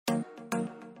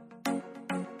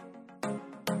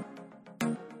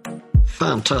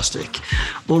Fantastic.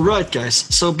 All right, guys.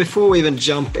 So before we even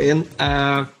jump in,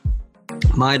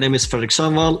 my name is Fredrik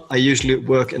Sandvall. I usually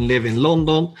work and live in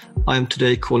London. I'm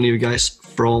today calling you guys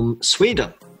from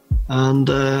Sweden. And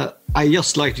I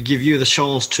just like to give you the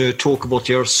chance to talk about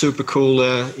your super cool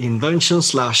invention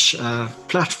slash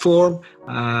platform.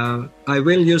 I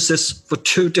will use this for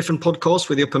 2 different podcasts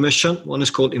with your permission. One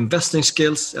is called Investing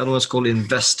Skills, the other one is called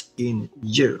Invest in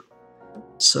You.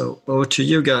 So over to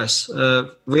you guys.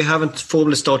 We haven't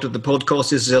formally started the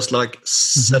podcast. It's just like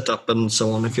set up and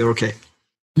so on, if you're okay.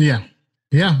 Yeah.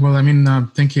 Well, I mean,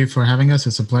 thank you for having us.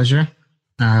 It's a pleasure.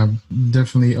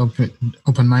 Definitely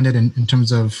open-minded in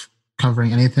terms of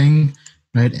covering anything,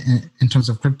 right? In terms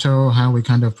of crypto, how we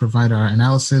kind of provide our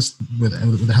analysis with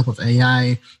the help of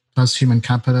AI plus human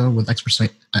capital with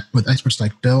experts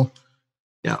like Bill.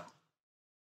 Yeah.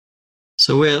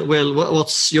 So, Will,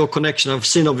 what's your connection? I've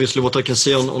seen obviously what I can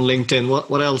see on LinkedIn.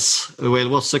 What else, Will?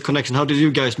 What's the connection? How did you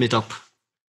guys meet up?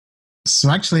 So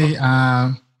actually,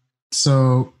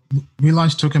 we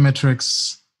launched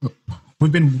Tokenmetrics.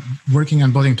 We've been working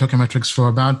on building Tokenmetrics for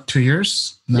about 2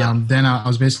 years. Then I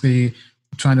was basically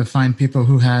trying to find people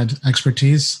who had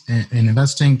expertise in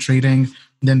investing, trading.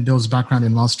 Then Bill's background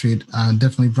in Wall Street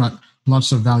definitely brought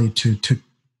lots of value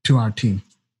to our team.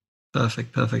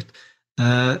 Perfect.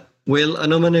 Will, I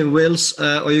know many Wills.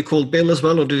 Are you called Bill as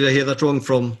well, or did I hear that wrong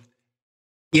from?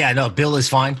 Yeah, no, Bill is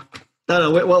fine. No.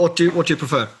 What do you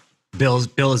prefer? Bill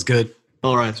is good.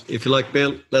 All right. If you like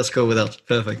Bill, let's go with that.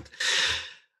 Perfect.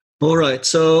 All right.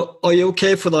 So, are you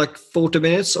okay for like 40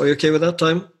 minutes? Are you okay with that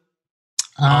time?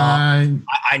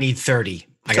 I need 30.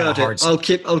 I got 30. a hard.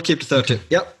 I'll keep to 30. Okay.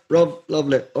 Yep. Rob,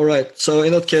 lovely. All right. So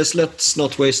in that case, let's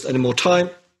not waste any more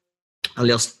time. I'll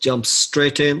just jump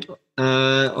straight in.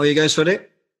 Are you guys ready?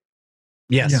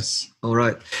 Yes. All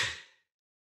right.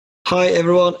 Hi,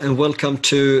 everyone, and welcome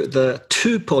to the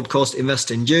 2 podcasts,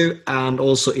 Invest in You and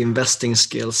also Investing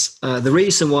Skills. The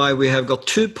reason why we have got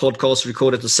 2 podcasts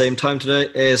recorded at the same time today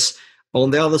is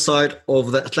on the other side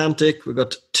of the Atlantic, we've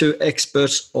got 2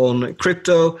 experts on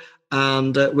crypto,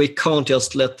 and we can't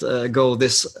just let go of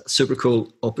this super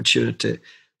cool opportunity.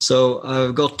 So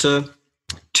I've got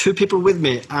 2 people with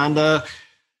me, and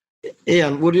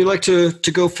Ian, would you like to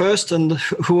go first? And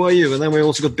who are you? And then we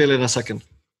also got Bill in a second.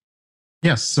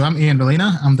 Yes, so I'm Ian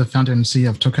Bellina. I'm the founder and CEO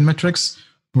of Tokenmetrics.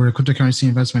 We're a cryptocurrency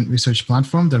investment research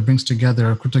platform that brings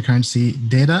together cryptocurrency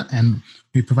data, and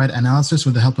we provide analysis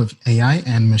with the help of AI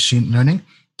and machine learning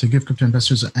to give crypto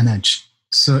investors an edge.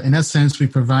 So in essence, we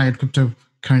provide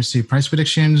cryptocurrency price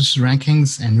predictions,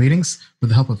 rankings, and ratings with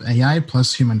the help of AI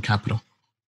plus human capital.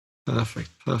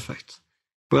 Perfect.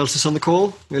 Who else is on the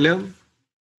call? William?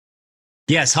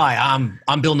 Yes. Hi.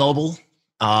 I'm Bill Noble.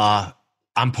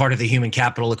 I'm part of the human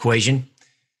capital equation.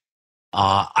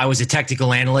 I was a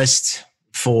technical analyst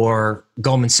for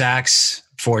Goldman Sachs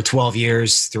for 12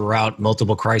 years throughout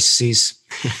multiple crises.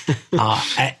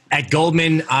 At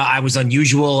Goldman, I was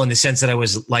unusual in the sense that I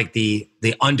was like the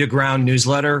underground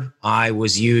newsletter. I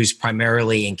was used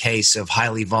primarily in case of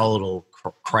highly volatile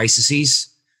crises,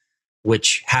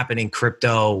 which happen in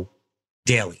crypto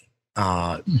daily.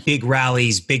 Big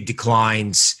rallies, big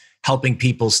declines, helping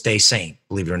people stay sane,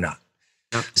 believe it or not.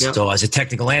 Yep. So as a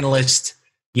technical analyst,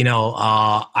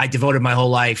 I devoted my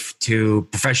whole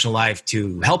professional life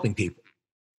to helping people.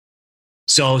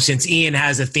 So since Ian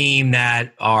has a theme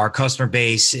that our customer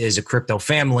base is a crypto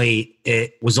family,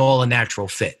 it was all a natural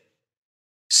fit.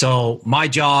 So my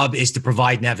job is to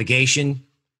provide navigation,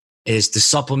 is to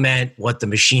supplement what the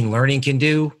machine learning can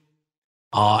do,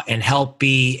 and help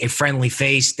be a friendly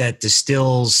face that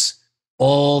distills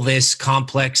all this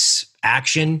complex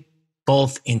action,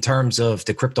 both in terms of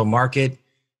the crypto market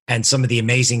and some of the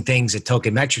amazing things that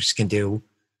Tokenmetrics can do.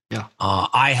 Yeah.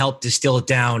 I help distill it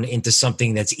down into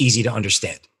something that's easy to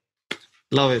understand.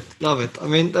 Love it. I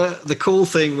mean, the cool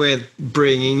thing with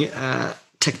bringing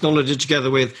technology together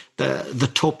with the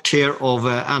top tier of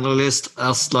analysts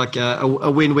as like a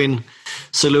win-win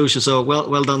solution. So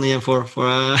well done, Ian, for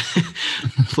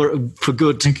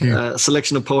good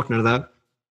selection of partner there.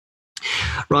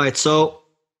 Right. So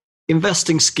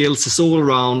investing skills is all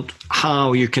around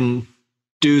how you can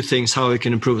do things, how you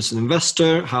can improve as an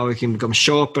investor, how you can become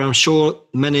sharper. I'm sure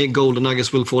many golden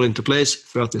nuggets will fall into place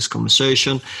throughout this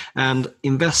conversation. And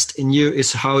invest in you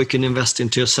is how you can invest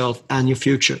into yourself and your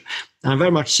future. And I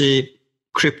very much see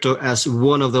crypto as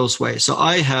one of those ways. So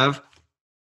I have,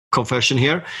 confession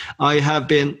here, I have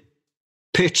been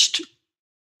pitched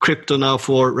crypto now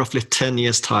for roughly 10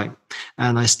 years time.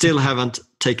 And I still haven't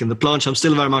taken the plunge. I'm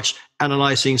still very much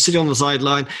analyzing, sitting on the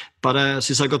sideline. But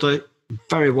since I got a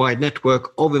very wide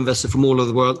network of investors from all over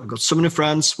the world, I've got so many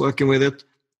friends working with it.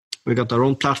 We got our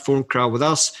own platform, Crowd with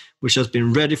Us, which has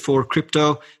been ready for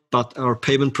crypto, but our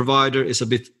payment provider is a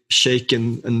bit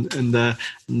shaken, and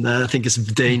I think it's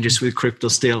dangerous with crypto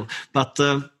still. But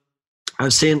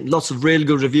I've seen lots of really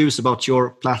good reviews about your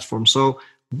platform. So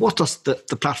what does the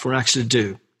platform actually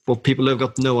do for people who've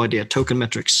got no idea? Token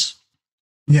Metrics.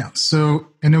 Yeah, so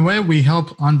in a way, we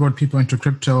help onboard people into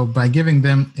crypto by giving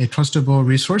them a trustable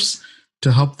resource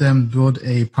to help them build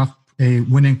a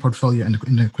winning portfolio in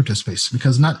the crypto space,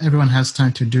 because not everyone has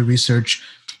time to do research.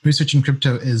 Research in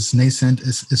crypto is nascent.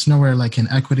 It's nowhere like in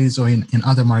equities or in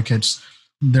other markets.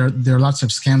 There are lots of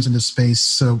scams in this space.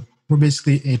 So we're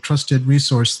basically a trusted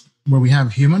resource where we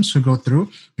have humans who go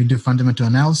through. We do fundamental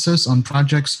analysis on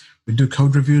projects. We do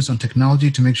code reviews on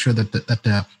technology to make sure that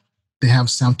they have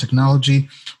sound technology.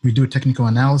 We do technical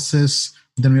analysis.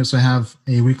 Then we also have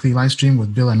a weekly live stream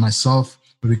with Bill and myself,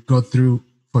 where we go through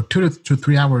for 2 to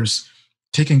 3 hours,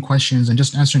 taking questions and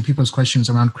just answering people's questions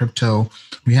around crypto.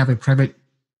 We have a private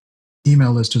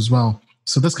email list as well.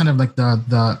 So that's kind of like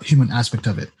the human aspect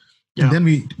of it. Yeah. And then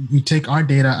we take our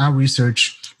data, our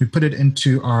research, we put it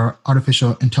into our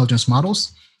artificial intelligence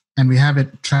models, and we have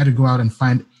it try to go out and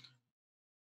find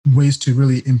ways to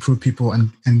really improve people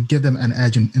and give them an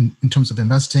edge in terms of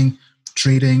investing,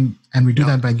 trading. And we do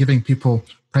that by giving people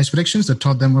price predictions that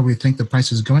tell them where we think the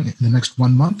price is going in the next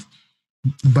 1 month,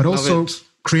 but also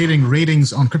creating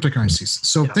ratings on cryptocurrencies.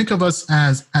 So think of us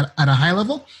as at a high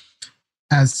level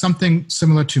as something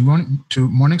similar to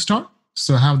Morningstar.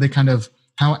 So how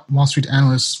Wall Street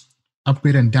analysts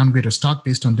upgrade and downgrade a stock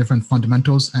based on different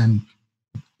fundamentals and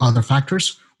other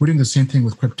factors. We're doing the same thing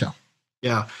with crypto.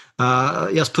 Yeah.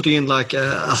 Just putting in like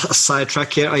a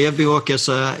sidetrack here. I have been working as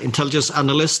an intelligence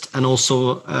analyst and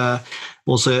also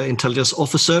intelligence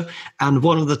officer. And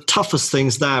one of the toughest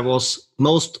things there was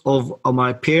most of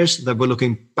my peers that were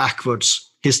looking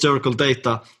backwards, historical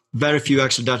data. Very few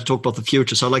actually dare to talk about the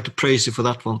future. So I'd like to praise you for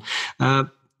that one.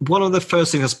 One of the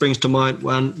first things that springs to mind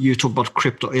when you talk about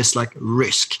crypto is like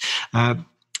risk.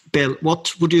 Bill,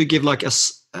 what would you give like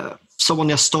as someone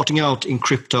just starting out in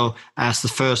crypto as the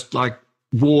first like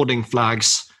warning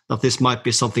flags that this might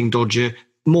be something dodgy,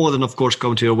 more than of course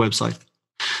going to your website?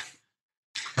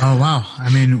 Oh, wow.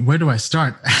 I mean, where do I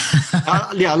start?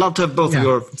 I'd love to have both of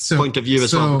your point of view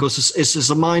as well, because it's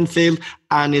a minefield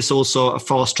and it's also a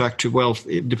fast track to wealth,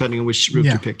 depending on which route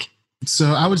you pick.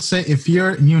 So I would say if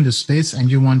you're new in the space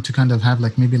and you want to kind of have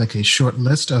like maybe like a short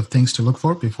list of things to look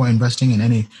for before investing in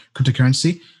any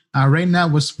cryptocurrency, right now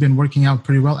what's been working out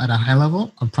pretty well at a high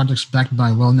level are projects backed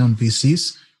by well-known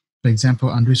VCs, for example,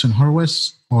 Andreessen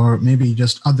Horowitz, or maybe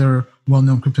just other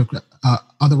well-known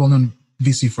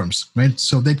VC firms, right?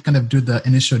 So they kind of do the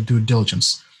initial due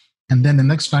diligence. And then the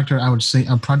next factor I would say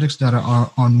are projects that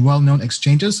are on well-known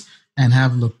exchanges and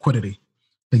have liquidity.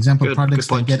 For example, projects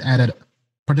that get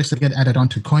added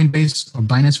onto Coinbase or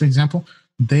Binance, for example,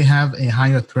 they have a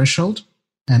higher threshold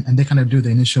and they kind of do the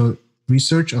initial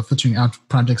research of filtering out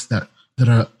projects that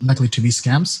are likely to be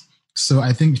scams. So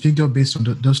I think if you go based on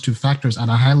those two factors at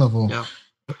a high level,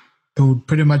 it would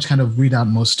pretty much kind of weed out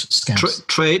most scams.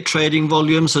 Trading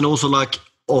volumes and also like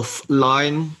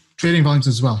offline trading volumes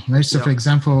as well, right? So for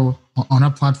example, on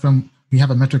our platform, we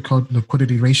have a metric called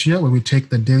liquidity ratio where we take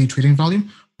the daily trading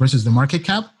volume versus the market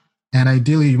cap. And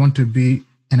ideally you want to be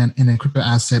in a crypto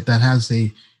asset that has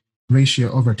a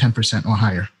ratio over 10% or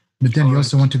higher. But then you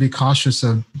also want to be cautious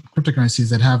of cryptocurrencies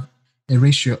that have a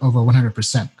ratio over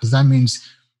 100%, because that means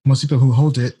most people who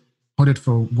hold it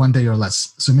for 1 day or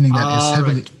less. So meaning that it's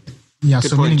heavily,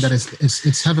 meaning that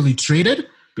it's heavily traded.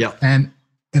 Yeah. And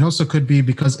it also could be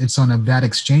because it's on a bad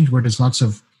exchange where there's lots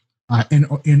of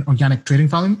inorganic trading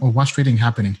volume or wash trading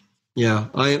happening. Yeah,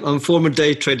 I'm a former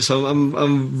day trader, so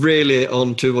I'm really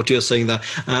on to what you're saying there.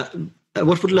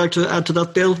 What would you like to add to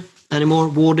that, Bill? Any more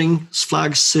warnings,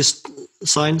 flags,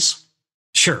 signs?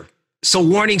 Sure. So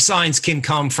warning signs can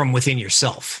come from within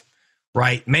yourself,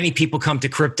 right? Many people come to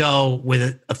crypto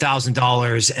with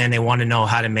 $1,000 and they want to know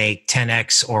how to make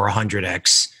 10x or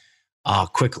 100x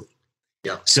quickly.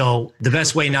 Yeah. So the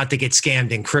best way not to get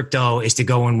scammed in crypto is to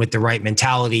go in with the right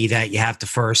mentality that you have to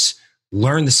first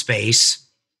learn the space,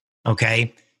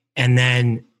 okay? And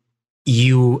then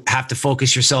you have to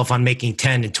focus yourself on making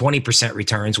 10 and 20%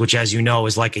 returns, which, as you know,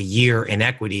 is like a year in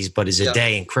equities, but is a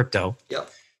day in crypto. Yeah.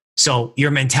 So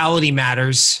your mentality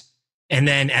matters. And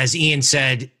then, as Ian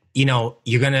said, you're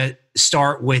going to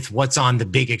start with what's on the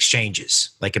big exchanges.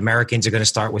 Like Americans are going to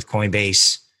start with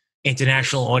Coinbase.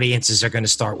 International audiences are going to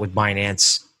start with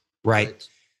Binance, right?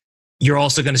 You're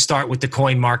also going to start with the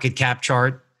coin market cap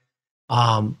chart.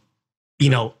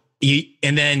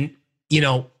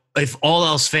 If all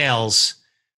else fails,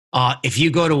 If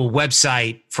you go to a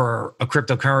website for a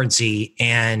cryptocurrency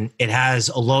and it has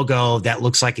a logo that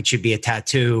looks like it should be a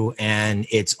tattoo and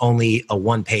it's only a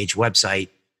one-page website,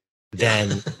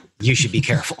 then you should be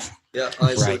careful. Yeah,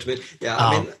 I see what you mean. Yeah,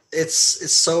 I mean,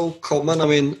 it's so common. I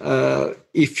mean,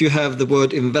 if you have the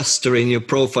word investor in your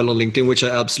profile on LinkedIn, which I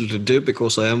absolutely do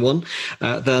because I am one,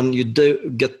 then you do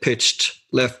get pitched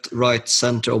left, right,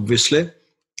 center, obviously.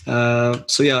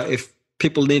 So yeah, if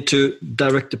people need to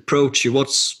direct approach you,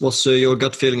 what's your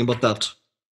gut feeling about that?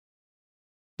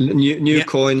 New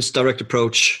coins, direct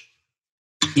approach.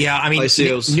 Yeah, I mean,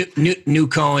 ICOs. new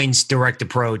coins, direct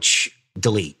approach,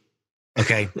 delete.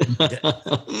 Okay.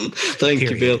 Thank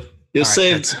you, Bill. You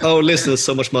saved our listeners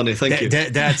so much money. Thank you.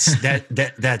 That's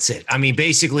it. I mean,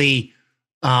 basically,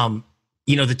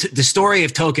 the story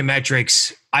of Token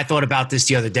Metrics. I thought about this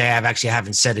the other day. I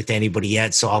haven't said it to anybody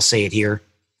yet, so I'll say it here.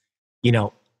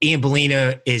 Ian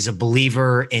Bellina is a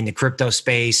believer in the crypto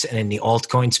space and in the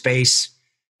altcoin space,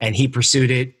 and he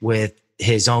pursued it with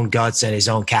his own guts and his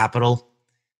own capital,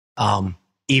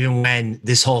 even when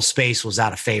this whole space was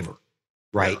out of favor,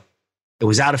 right? Yeah. It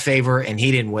was out of favor and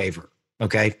he didn't waver.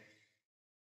 Okay.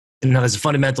 And now there's a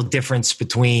fundamental difference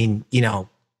between,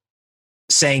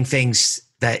 saying things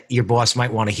that your boss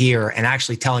might want to hear and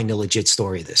actually telling the legit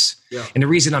story of this. Yeah. And the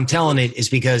reason I'm telling it is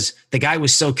because the guy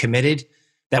was so committed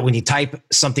that when you type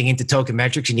something into Token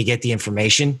Metrics and you get the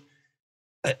information,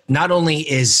 not only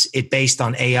is it based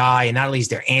on AI and not only is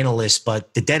there analysts,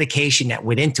 but the dedication that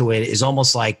went into it is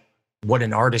almost like what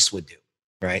an artist would do.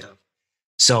 Right. Yeah.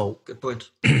 So good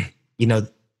point.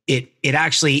 It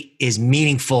actually is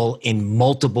meaningful in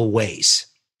multiple ways.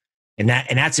 And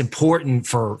that's important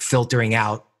for filtering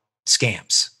out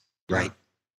scams, right?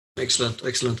 Yeah.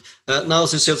 Excellent. Now,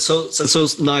 since you had so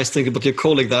nice thing about your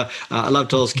colleague there, I'd love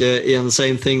to ask Ian the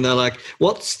same thing there. Like,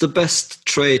 what's the best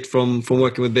trait from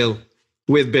working with Bill?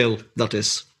 With Bill, that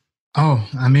is. Oh,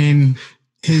 I mean,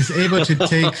 he's able to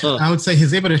take, I would say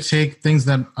he's able to take things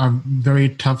that are very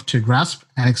tough to grasp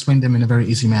and explain them in a very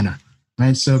easy manner.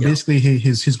 Right. So basically,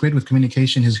 he's great with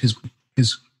communication.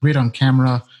 He's great on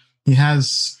camera. He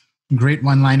has great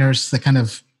one-liners that kind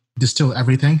of distill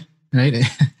everything. Right.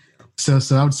 So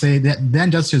I would say that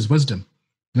then just his wisdom.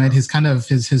 Right. He's kind of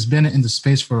has been in the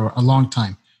space for a long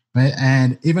time. Right.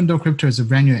 And even though crypto is a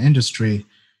brand new industry,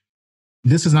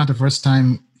 this is not the first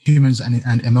time humans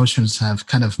and emotions have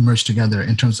kind of merged together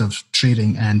in terms of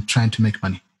trading and trying to make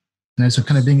money. Right. So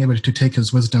kind of being able to take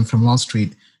his wisdom from Wall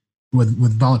Street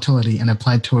with volatility and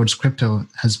applied towards crypto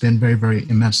has been very, very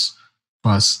immense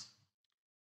for us.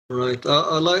 Right.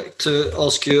 I'd like to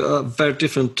ask you a very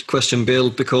different question, Bill,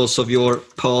 because of your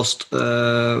past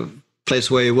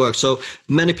place where you work. So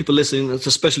many people listening,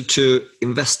 especially to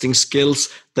investing skills,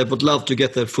 they would love to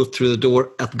get their foot through the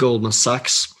door at Goldman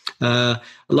Sachs. I'd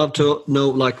love to know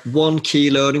like one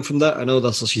key learning from that. I know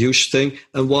that's a huge thing.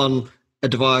 And one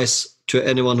advice to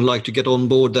anyone who like to get on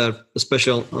board there,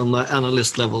 especially on the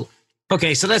analyst level.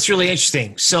 Okay, so that's really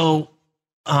interesting. So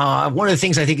one of the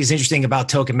things I think is interesting about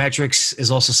Token Metrics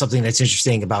is also something that's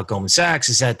interesting about Goldman Sachs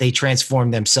is that they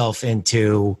transformed themselves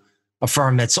into a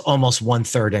firm that's almost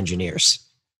 1/3 engineers.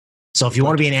 So if you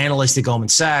want to be an analyst at Goldman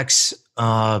Sachs,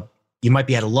 you might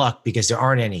be out of luck because there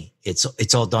aren't any.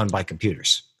 It's all done by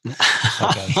computers.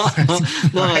 Okay.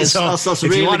 No, right, that's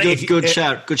really good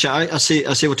chat. Good chat. I see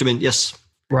what you mean. Yes.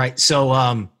 Right.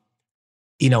 So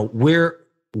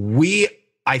we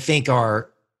I think are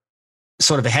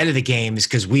sort of ahead of the game is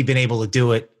because we've been able to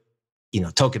do it,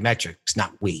 Token Metrics,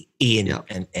 not we, Ian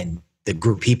and the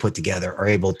group he put together are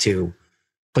able to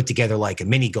put together like a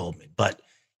mini Goldman. But,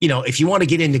 if you want to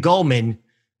get into Goldman,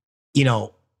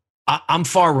 I'm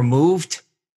far removed,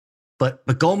 but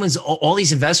Goldman's, all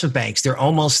these investment banks, they're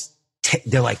almost,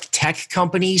 they're like tech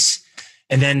companies.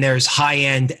 And then there's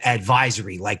high-end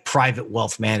advisory, like private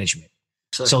wealth management.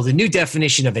 So the new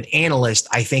definition of an analyst,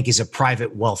 I think, is a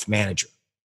private wealth manager,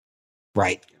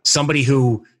 right? Somebody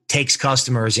who takes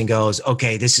customers and goes,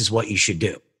 okay, this is what you should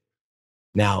do.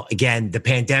 Now, again, the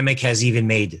pandemic has even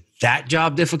made that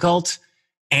job difficult.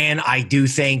 And I do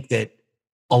think that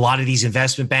a lot of these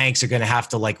investment banks are going to have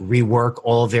to like rework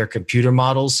all of their computer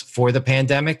models for the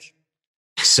pandemic.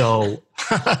 So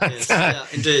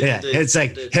indeed.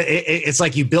 It's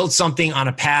like you build something on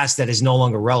a past that is no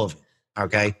longer relevant.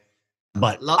 Okay.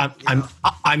 But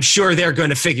I'm sure they're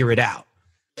going to figure it out.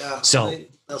 Yeah. So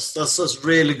that's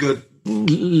really good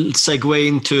segue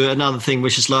into another thing,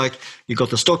 which is like you got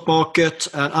the stock market.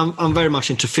 I'm very much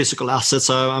into physical assets.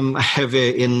 I'm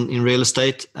heavy in real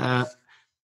estate.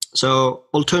 So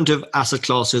alternative asset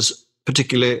classes,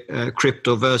 particularly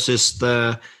crypto versus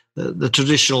the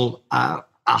traditional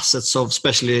assets of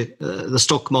especially the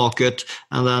stock market,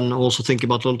 and then also think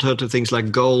about alternative things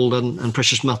like gold and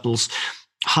precious metals.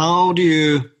 How do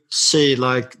you see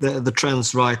like the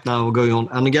trends right now going on?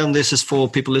 And again, this is for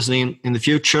people listening in the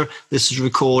future. This is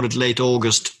recorded late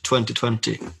August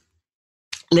 2020.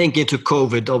 Linking to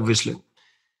COVID, obviously.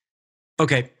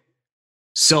 Okay.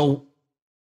 So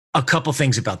a couple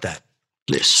things about that.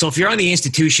 Yes. So if you're on the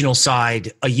institutional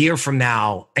side a year from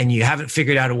now and you haven't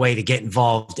figured out a way to get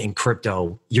involved in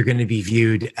crypto, you're going to be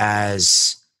viewed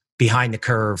as behind the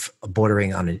curve,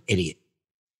 bordering on an idiot.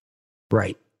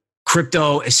 Right.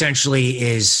 Crypto essentially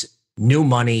is new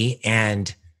money,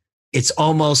 and it's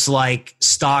almost like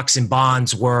stocks and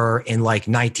bonds were in like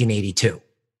 1982.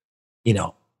 You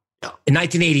know, in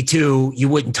 1982, you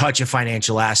wouldn't touch a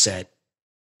financial asset.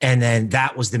 And then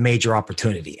that was the major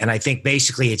opportunity. And I think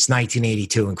basically it's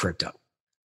 1982 in crypto.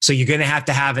 So you're going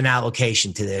to have an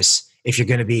allocation to this if you're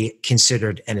going to be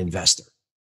considered an investor.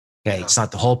 Okay. Yeah. It's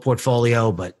not the whole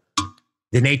portfolio, but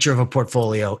the nature of a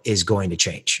portfolio is going to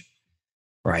change.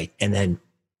 Right. And then,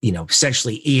 you know,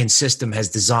 essentially Ian's system has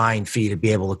designed for you to be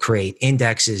able to create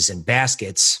indexes and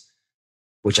baskets,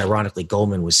 which ironically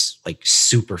Goldman was like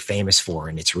super famous for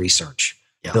in its research.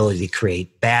 Yeah. Ability to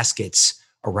create baskets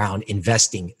around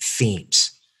investing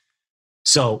themes.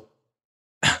 So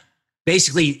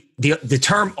basically the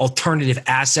term alternative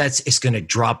assets is going to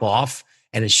drop off,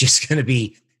 and it's just going to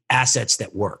be assets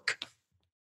that work,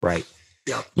 right?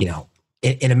 Yeah. You know,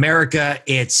 in America,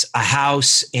 it's a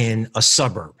house in a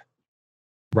suburb,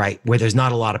 right? Where there's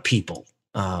not a lot of people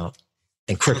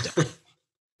in crypto,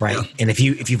 right? Yeah. And if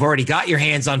you've already got your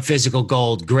hands on physical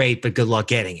gold, great, but good luck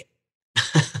getting it.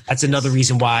 That's another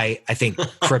reason why I think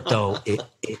crypto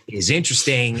is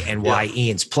interesting, and why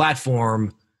Ian's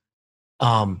platform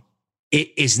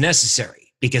it is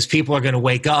necessary, because people are going to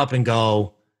wake up and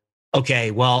go,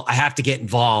 okay, well, I have to get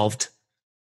involved,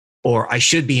 or I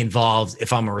should be involved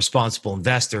if I'm a responsible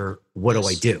investor. What do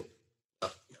I do?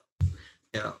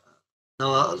 Yeah.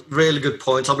 No, really good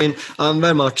points. I mean, I'm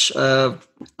very much a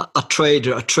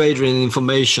trader in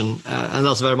information, and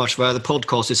that's very much where the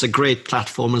podcast is a great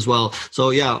platform as well.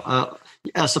 So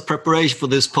as a preparation for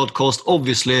this podcast,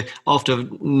 obviously, after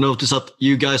I've noticed that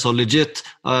you guys are legit,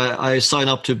 I sign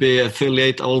up to be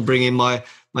affiliate. I will bring in my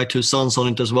two sons on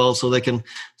it as well, so they can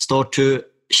start to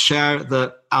share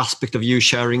the aspect of you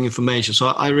sharing information. So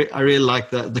I really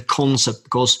like the concept,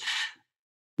 because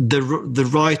the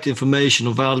right information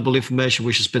or valuable information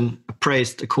which has been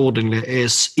appraised accordingly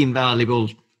is invaluable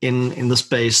in the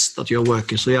space that you're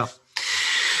working. So yeah.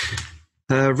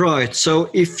 Right.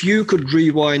 So if you could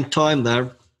rewind time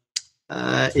there,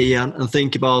 Ian, and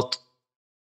think about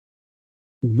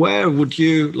where would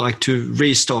you like to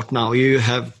restart now? You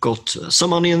have got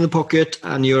some money in the pocket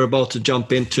and you're about to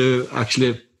jump into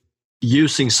actually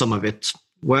using some of it.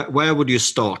 Where would you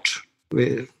start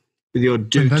with your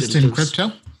due diligence? Invest in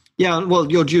crypto? Yeah, well,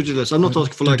 your due diligence. I'm not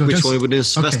asking for like which one you would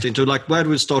invest into. Like, where do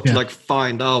we start to like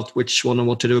find out which one and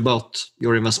what to do about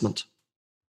your investment?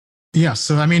 Yeah,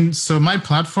 so my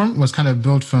platform was kind of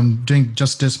built from doing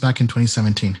just this back in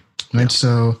 2017, right? Yeah.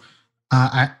 So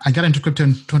I got into crypto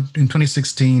in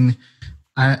 2016.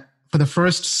 For the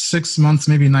first 6 months,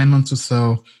 maybe 9 months or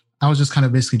so, I was just kind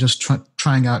of basically just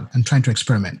trying out and trying to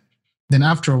experiment. Then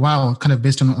after a while, kind of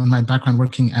based on my background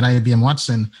working at IBM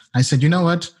Watson, I said, you know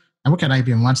what? I work at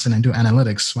IBM Watson and do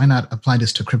analytics. Why not apply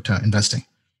this to crypto investing?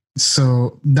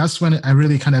 So that's when I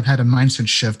really kind of had a mindset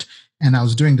shift, and I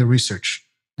was doing the research.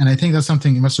 And I think that's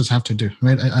something investors have to do,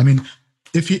 right? I mean,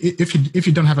 if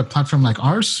you don't have a platform like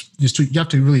ours, you have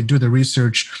to really do the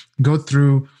research, go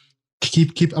through,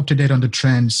 keep up to date on the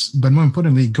trends, but more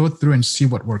importantly, go through and see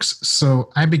what works.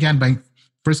 So I began by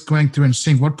first going through and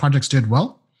seeing what projects did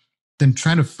well, then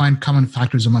trying to find common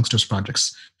factors amongst those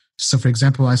projects. So, for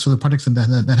example, I saw the projects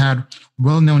that had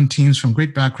well-known teams from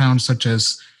great backgrounds, such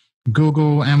as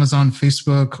Google, Amazon,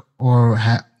 Facebook, or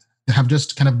have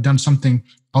just kind of done something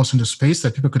else in the space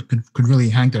that people could really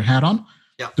hang their hat on.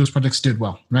 Yeah. Those projects did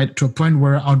well, right? To a point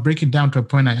where I would break it down to a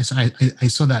point, I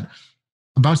saw that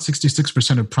about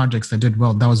 66% of projects that did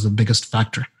well, that was the biggest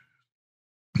factor.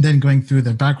 Then going through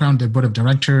their background, their board of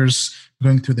directors,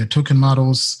 going through their token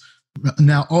models.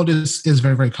 Now, all this is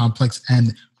very, very complex,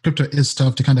 and crypto is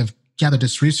tough to kind of gather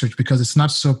this research because it's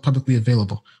not so publicly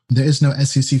available. There is no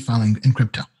SEC filing in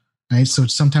crypto, right? So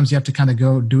sometimes you have to kind of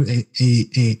go do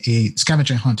a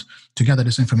scavenger hunt to gather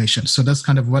this information. So that's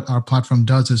kind of what our platform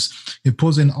does, is it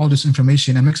pulls in all this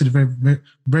information and makes it very, very,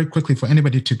 very quickly for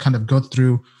anybody to kind of go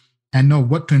through and know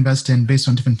what to invest in based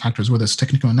on different factors, whether it's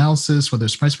technical analysis, whether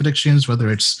it's price predictions, whether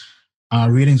it's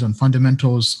readings on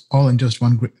fundamentals, all in just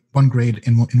one grade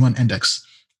in one index.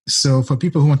 So for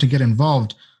people who want to get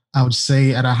involved, I would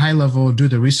say at a high level, do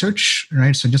the research,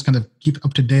 right? So just kind of keep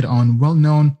up to date on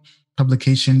well-known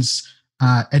publications.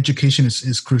 Education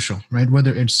is crucial, right?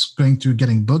 Whether it's going through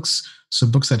getting books. So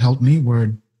books that helped me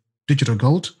were Digital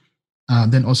Gold,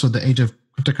 then also The Age of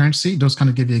Cryptocurrency. Those kind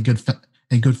of give you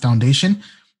a good foundation.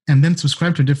 And then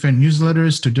subscribe to different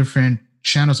newsletters, to different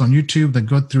channels on YouTube that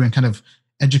go through and kind of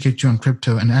educate you on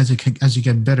crypto. And as you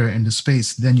get better in the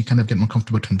space, then you kind of get more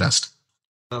comfortable to invest.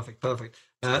 Perfect.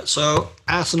 So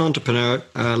as an entrepreneur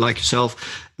like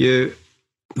yourself, you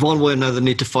one way or another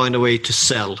need to find a way to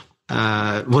sell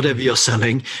whatever you're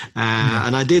selling.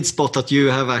 And I did spot that you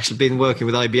have actually been working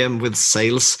with IBM with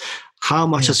sales. How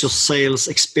much has your sales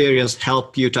experience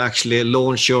helped you to actually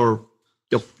launch your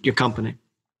company?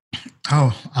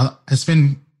 Oh, it's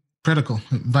been critical,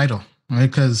 vital, right?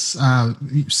 Because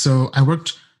so I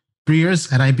worked 3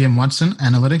 years at IBM Watson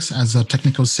Analytics as a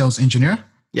technical sales engineer.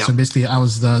 Yeah. So basically, I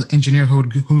was the engineer who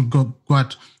would go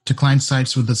out to client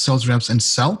sites with the sales reps and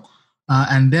sell.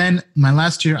 And then my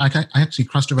last year, I actually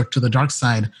crossed over to the dark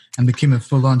side and became a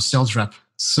full-on sales rep.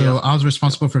 So I was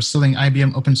responsible for selling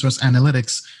IBM open source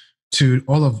analytics to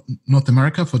all of North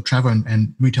America for travel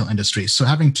and retail industry. So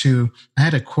I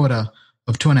had a quota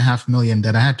of 2.5 million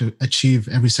that I had to achieve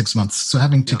every 6 months. So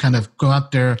having to kind of go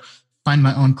out there, find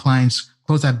my own clients,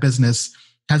 close that business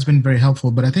has been very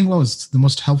helpful. But I think what was the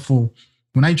most helpful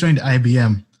when I joined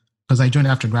IBM, because I joined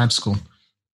after grad school,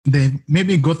 they made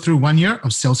me go through 1 year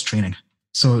of sales training.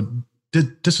 So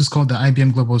this was called the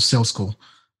IBM Global Sales School.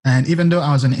 And even though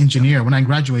I was an engineer, when I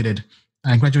graduated,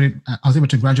 I was able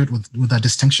to graduate with a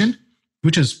distinction,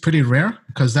 which is pretty rare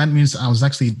because that means I was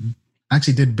actually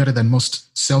did better than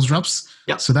most sales reps.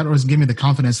 Yeah. So that always gave me the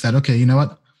confidence that, okay, you know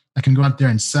what, I can go out there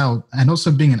and sell. And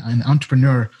also being an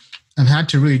entrepreneur, I've had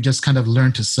to really just kind of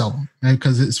learn to sell, right?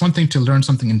 Because it's one thing to learn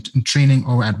something in training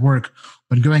or at work,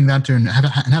 but going out there and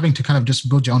having to kind of just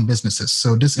build your own businesses.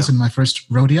 So this isn't my first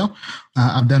rodeo.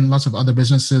 I've done lots of other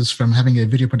businesses, from having a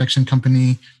video production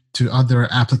company to other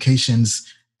applications,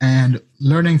 and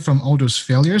learning from all those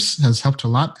failures has helped a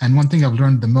lot. And one thing I've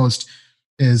learned the most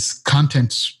is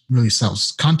content really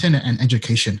sells. Content and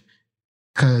education,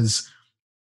 because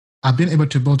I've been able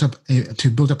to build up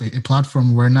a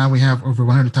platform where now we have over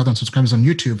 100,000 subscribers on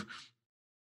YouTube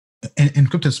in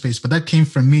crypto space. But that came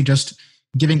from me just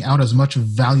giving out as much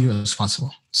value as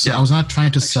possible. So I was not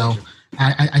trying to sell.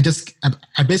 I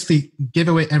basically gave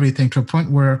away everything to a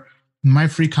point where my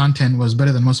free content was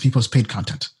better than most people's paid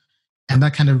content. And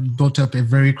that kind of built up a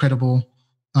very credible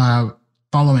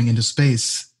following into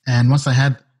space. And once I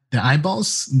had the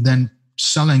eyeballs, then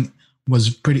selling was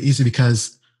pretty easy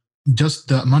because just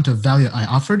the amount of value I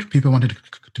offered, people wanted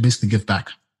to basically give back.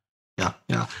 Yeah.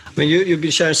 I mean, you've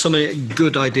been sharing so many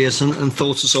good ideas and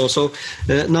thoughts as well. So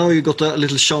now you got a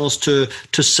little chance to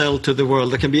sell to the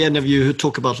world. There can be any of you who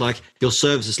talk about like your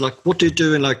services, like what do you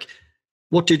do and like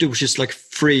what do you do which is like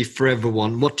free for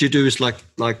everyone? What do you do is like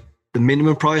the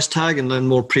minimum price tag and then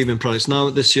more premium price. Now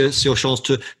this is your chance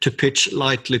to pitch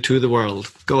lightly to the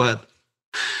world. Go ahead.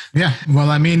 Yeah. Well,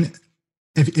 I mean,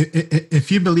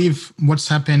 if you believe what's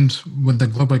happened with the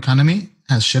global economy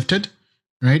has shifted,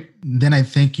 right, then I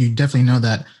think you definitely know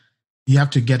that you have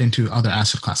to get into other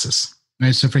asset classes,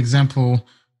 right? So, for example,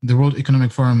 the World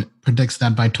Economic Forum predicts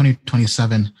that by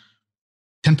 2027,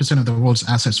 10% of the world's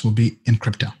assets will be in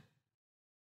crypto,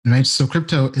 right? So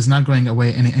crypto is not going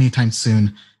away anytime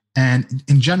soon. And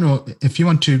in general, if you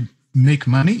want to make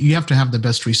money, you have to have the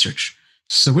best research.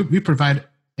 So we provide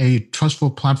a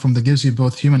trustful platform that gives you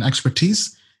both human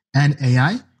expertise and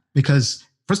AI, because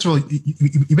first of all,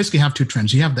 you basically have two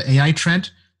trends. You have the AI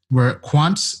trend where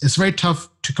quants, it's very tough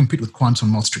to compete with quants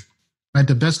on Wall Street, right?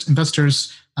 The best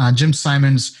investors, Jim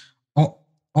Simons, all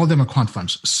of them are quant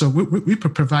funds. So we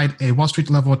provide a Wall Street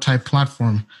level type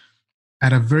platform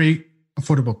at a very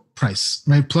affordable price,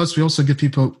 right? Plus, we also give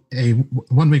people a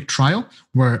 1 week trial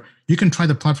where you can try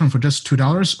the platform for just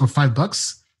 $2 or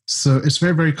 $5. So it's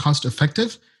very, very cost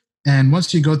effective. And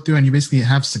once you go through and you basically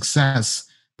have success,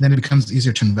 then it becomes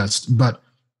easier to invest. But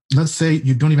let's say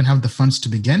you don't even have the funds to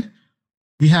begin.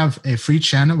 We have a free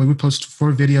channel where we post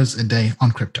 4 videos a day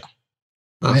on crypto.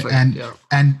 Right?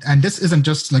 And this isn't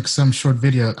just like some short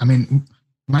video. I mean,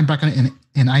 my background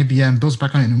in IBM, Bill's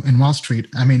background in Wall Street.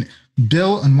 I mean,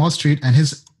 Bill on Wall Street and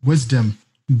his wisdom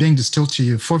being distilled to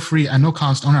you for free at no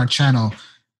cost on our channel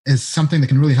is something that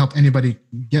can really help anybody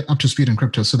get up to speed in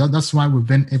crypto. So that's why we've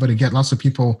been able to get lots of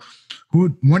people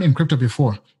who weren't in crypto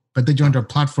before, but they joined our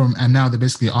platform and now they're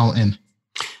basically all in.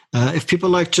 If people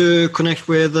like to connect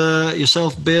with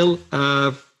yourself, Bill,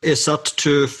 is that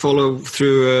to follow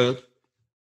through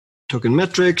Token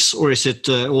Metrics, or is it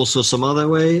also some other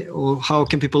way? Or how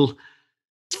can people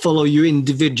follow you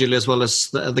individually as well as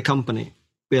the company,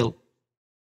 Bill?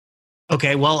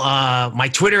 Okay, well, my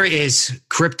Twitter is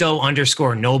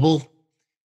crypto_noble.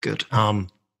 Good.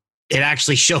 It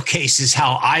actually showcases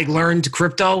how I learned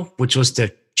crypto, which was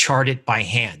to chart it by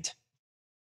hand.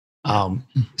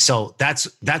 So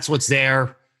that's what's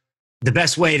there. The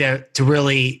best way to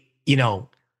really,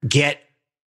 get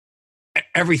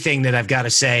everything that I've got to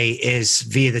say is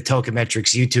via the Token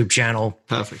Metrics YouTube channel.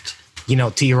 Perfect.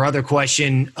 To your other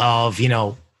question of,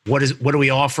 what do we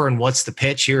offer and what's the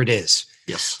pitch? Here it is.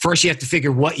 Yes. First, you have to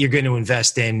figure what you're going to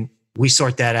invest in. We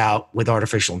sort that out with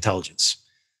artificial intelligence.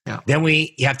 Yeah. Then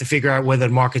you have to figure out whether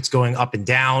the market's going up and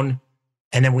down.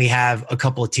 And then we have a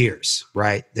couple of tiers,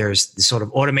 right? There's the sort of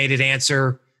automated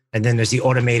answer, and then there's the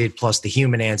automated plus the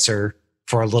human answer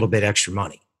for a little bit extra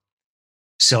money.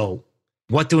 So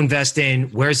what to invest in,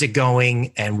 where's it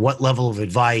going, and what level of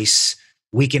advice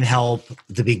we can help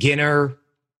the beginner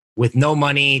with no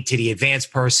money to the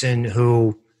advanced person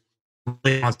who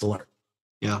really wants to learn.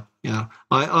 Yeah.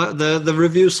 The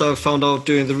reviews I found out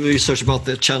doing the research about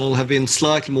the channel have been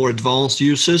slightly more advanced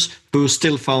users who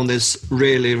still found this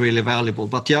really, really valuable.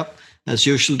 But yeah, as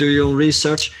usual, do your own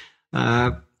research.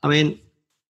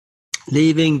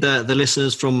 Leaving the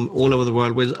listeners from all over the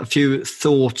world with a few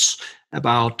thoughts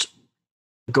about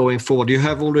going forward. You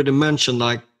have already mentioned,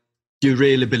 you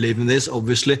really believe in this,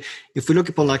 obviously. If we look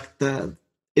upon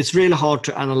it's really hard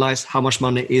to analyze how much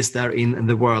money is there in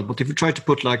the world. But if you try to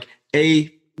put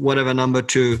a whatever number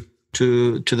to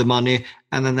the money,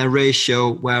 and then a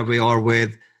ratio where we are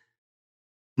with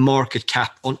market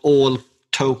cap on all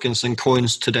tokens and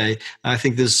coins today. I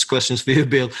think this question is for you,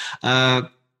 Bill. Are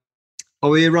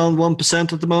we around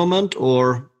 1% at the moment,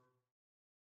 or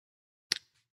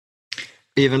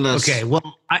even less? Okay,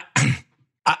 well,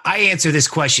 I answer this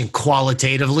question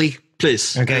qualitatively.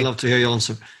 Please, okay. I'd love to hear your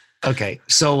answer. Okay,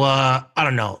 so I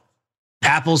don't know.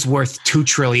 Apple's worth $2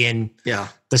 trillion. Yeah.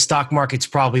 The stock market's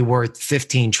probably worth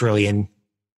 $15 trillion.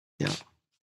 Yeah.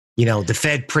 The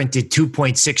Fed printed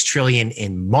 $2.6 trillion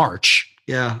in March.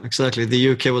 Yeah, exactly.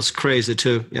 The UK was crazy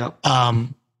too. Yeah.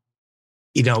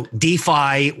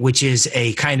 DeFi, which is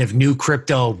a kind of new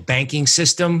crypto banking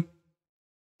system,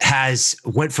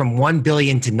 went from 1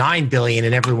 billion to 9 billion,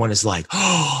 and everyone is like,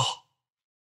 oh,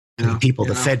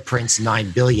 the Fed prints 9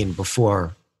 billion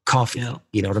before coffee. Yeah.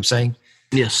 You know what I'm saying?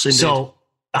 Yes, indeed. So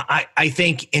I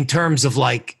think in terms of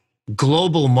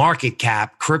global market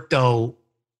cap, crypto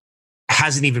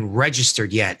hasn't even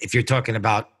registered yet. If you're talking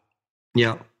about,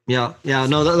 yeah. No,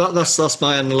 that's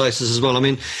my analysis as well. I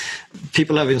mean,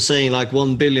 people have been saying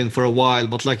 1 billion for a while,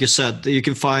 but like you said, you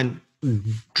can find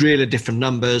really different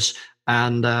numbers,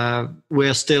 and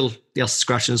we're still just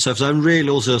scratching the surface. I'm really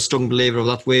also a strong believer of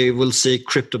that. We will see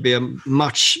crypto be a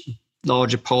much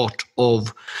larger part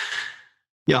of,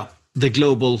 the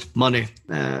global money,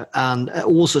 and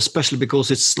also especially because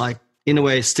it's in a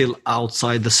way still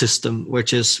outside the system,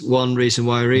 which is one reason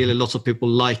why really lots of people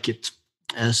like it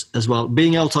as well.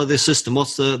 Being outside the system,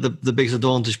 what's the biggest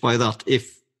advantage by that,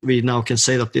 if we now can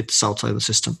say that it's outside the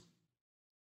system?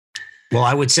 Well,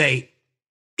 I would say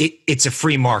it's a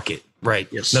free market, right?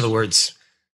 Yes. In other words,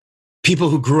 people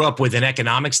who grew up with an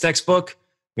economics textbook,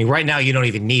 right now you don't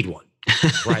even need one.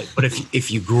 Right. But if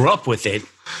you grew up with it,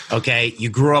 okay, you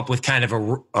grew up with kind of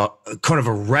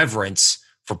a reverence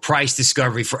for price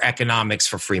discovery, for economics,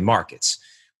 for free markets.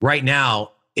 Right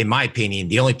now, in my opinion,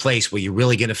 the only place where you're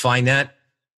really going to find that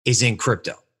is in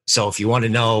crypto. So if you want to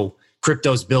know,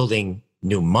 crypto's building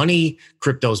new money,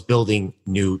 crypto's building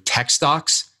new tech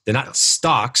stocks. They're not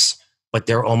stocks, but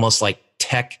they're almost like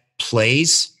tech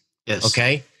plays. Yes.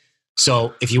 Okay.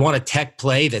 So if you want a tech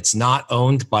play that's not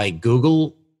owned by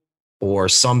Google or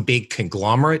some big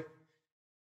conglomerate,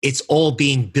 it's all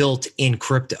being built in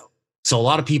crypto. So a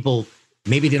lot of people,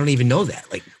 maybe they don't even know that.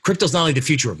 Crypto's not only the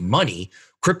future of money,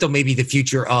 crypto may be the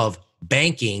future of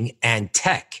banking and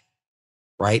tech,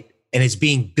 right? And it's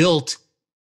being built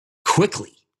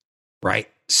quickly, right?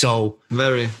 So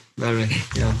very, very,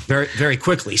 yeah. Very, very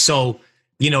quickly. So,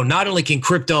 not only can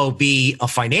crypto be a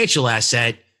financial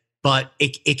asset, but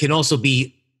it can also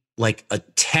be like a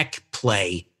tech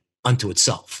play unto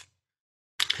itself.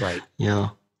 Right. Yeah.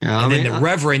 And then the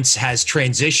reverence has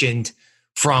transitioned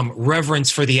from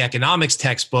reverence for the economics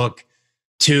textbook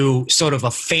to sort of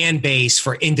a fan base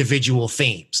for individual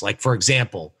themes. Like, for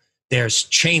example, there's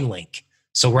Chainlink.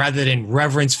 So rather than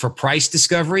reverence for price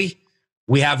discovery,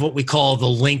 we have what we call the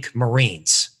Link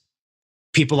Marines,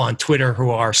 people on Twitter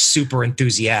who are super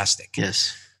enthusiastic.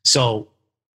 Yes. So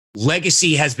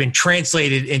legacy has been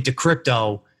translated into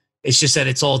crypto. It's just that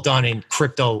it's all done in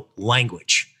crypto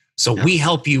language. So we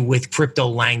help you with crypto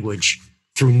language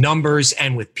through numbers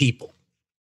and with people.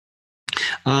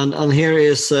 And here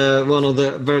is one of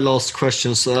the very last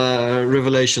questions,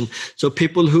 revelation. So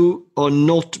people who are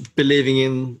not believing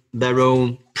in their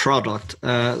own product,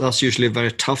 that's usually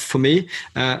very tough for me.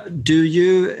 Do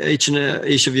you, each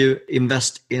of you,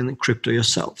 invest in crypto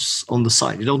yourselves on the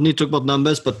side? You don't need to talk about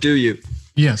numbers, but do you?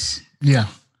 Yes. Yeah.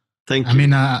 Thank you. I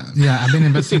mean, I've been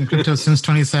investing in crypto since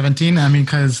 2017. I mean,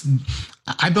 because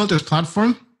I built this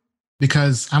platform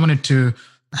because I wanted to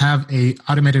have a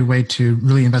automated way to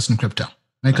really invest in crypto.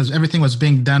 Because everything was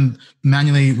being done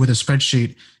manually with a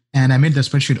spreadsheet. And I made the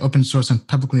spreadsheet open source and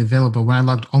publicly available where I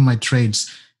logged all my trades.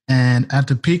 And at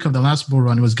the peak of the last bull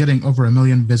run, it was getting over 1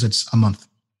 million visits a month.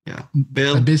 Yeah.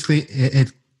 Bill? But basically,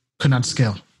 it could not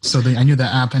scale. So I knew the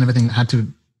app and everything had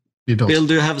to be built. Bill,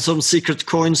 do you have some secret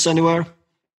coins anywhere?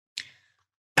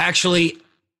 Actually,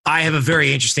 I have a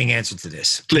very interesting answer to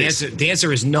this. The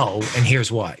answer is no, and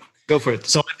here's why. Go for it.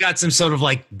 So I've got some sort of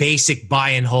like basic buy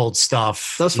and hold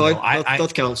stuff. That's fine.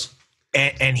 That counts.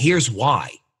 And here's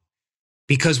why.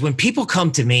 Because when people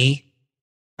come to me,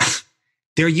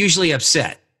 they're usually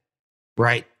upset,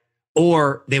 right?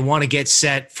 Or they want to get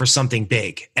set for something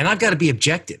big. And I've got to be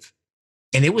objective.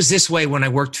 And it was this way when I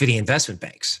worked for the investment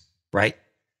banks, right?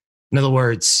 In other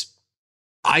words,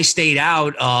 I stayed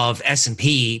out of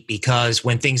S&P because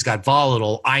when things got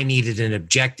volatile, I needed an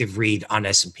objective read on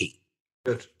S&P.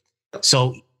 Good.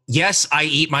 So yes, I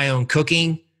eat my own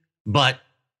cooking, but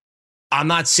I'm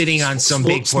not sitting on some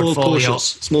big portfolio.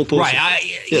 Small portions.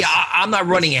 Right. I'm not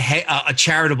running a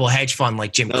charitable hedge fund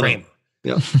like Jim Cramer.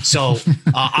 Yeah. So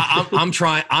I'm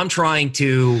trying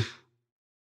to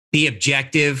be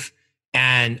objective,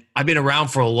 and I've been around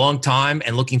for a long time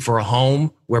and looking for a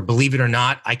home where, believe it or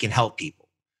not, I can help people.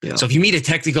 Yeah. So if you meet a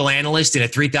technical analyst in a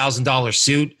 $3,000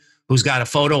 suit who's got a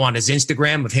photo on his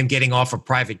Instagram of him getting off a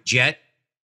private jet,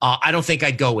 I don't think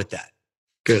I'd go with that.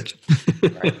 Good.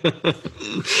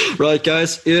 Right,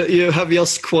 guys. You have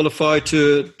just qualified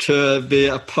to be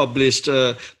a published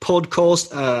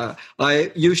podcast.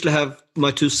 I usually have my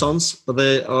 2 sons, but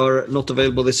they are not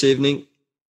available this evening.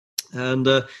 And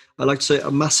I'd like to say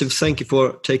a massive thank you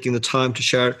for taking the time to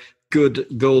share good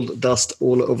gold dust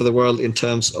all over the world in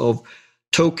terms of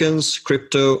tokens,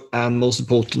 crypto, and most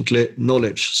importantly,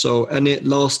 knowledge. So any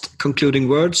last concluding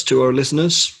words to our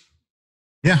listeners?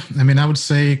 Yeah, I mean, I would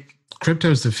say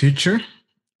crypto is the future,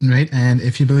 right? And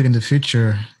if you believe in the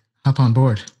future, hop on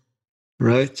board.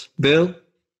 Right. Bill?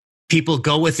 People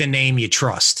go with a name you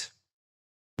trust,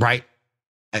 right?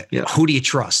 Yeah. Who do you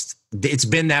trust? It's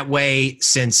been that way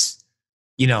since,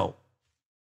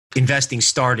 investing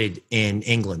started in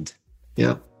England.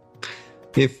 Yeah.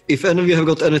 If any of you have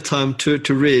got any time to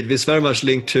read, it's very much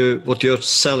linked to what you're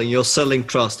selling. You're selling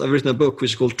trust. I've written a book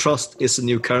which is called Trust is the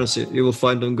New Currency. You will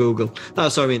find on Google.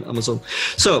 Amazon.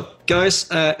 So, guys,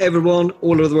 everyone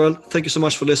all over the world, thank you so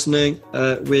much for listening.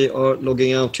 We are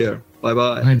logging out here. Bye-bye.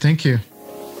 All right, thank you.